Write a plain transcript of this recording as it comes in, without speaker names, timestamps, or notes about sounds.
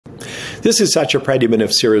This is Satya Pradyuman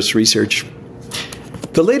of Cirrus Research.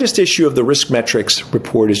 The latest issue of the Risk Metrics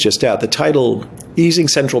report is just out. The title, Easing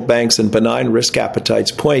Central Banks and Benign Risk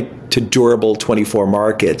Appetites Point to Durable 24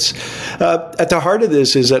 Markets. At the heart of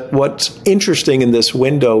this is that what's interesting in this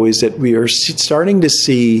window is that we are starting to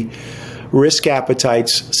see risk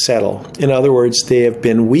appetites settle. In other words, they have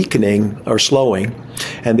been weakening or slowing,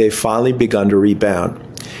 and they've finally begun to rebound.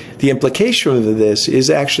 The implication of this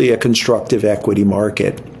is actually a constructive equity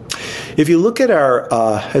market. If you look at our,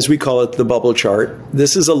 as we call it, the bubble chart,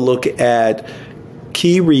 this is a look at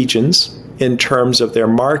key regions in terms of their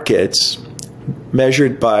markets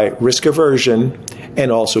measured by risk aversion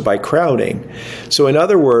and also by crowding. So in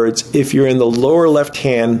other words, if you're in the lower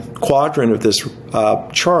left-hand quadrant of this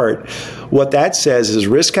chart, what that says is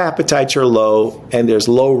risk appetites are low and there's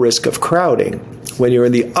low risk of crowding. When you're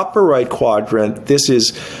in the upper right quadrant, this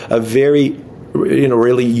is a very,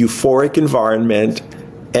 really euphoric environment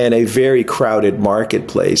and a very crowded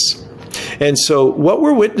marketplace. And so what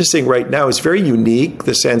we're witnessing right now is very unique,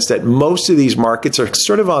 the sense that most of these markets are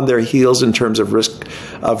sort of on their heels in terms of risk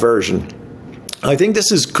aversion. I think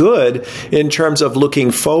this is good in terms of looking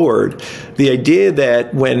forward. The idea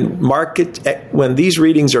that when these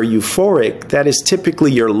readings are euphoric, that is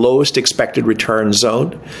typically your lowest expected return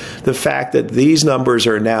zone. The fact that these numbers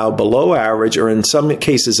are now below average, or in some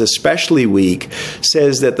cases especially weak,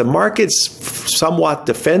 says that the market's somewhat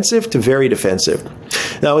defensive to very defensive.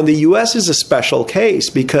 Now, in the U.S. is a special case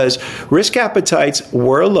because risk appetites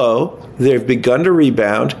were low, they've begun to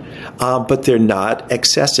rebound, but they're not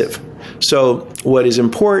excessive. So what is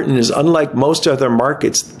important is, unlike most other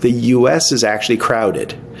markets, the U.S. is actually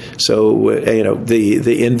crowded. So, the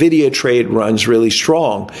NVIDIA trade runs really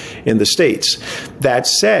strong in the States. That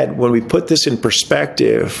said, when we put this in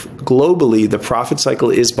perspective, globally, the profit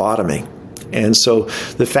cycle is bottoming. And so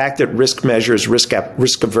the fact that risk measures, risk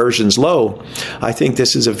aversion's low, I think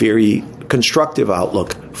this is a very constructive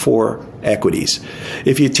outlook for equities.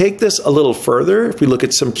 If you take this a little further, if we look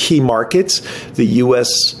at some key markets, the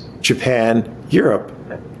U.S., Japan, Europe,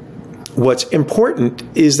 what's important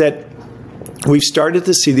is that we've started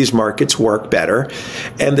to see these markets work better,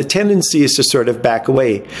 and the tendency is to sort of back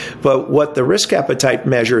away. But what the risk appetite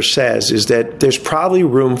measure says is that there's probably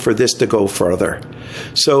room for this to go further.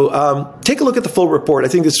 So take a look at the full report. I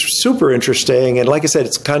think it's super interesting, and like I said,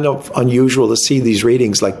 it's kind of unusual to see these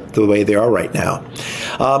readings like the way they are right now.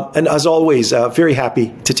 And as always, very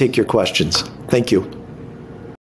happy to take your questions. Thank you.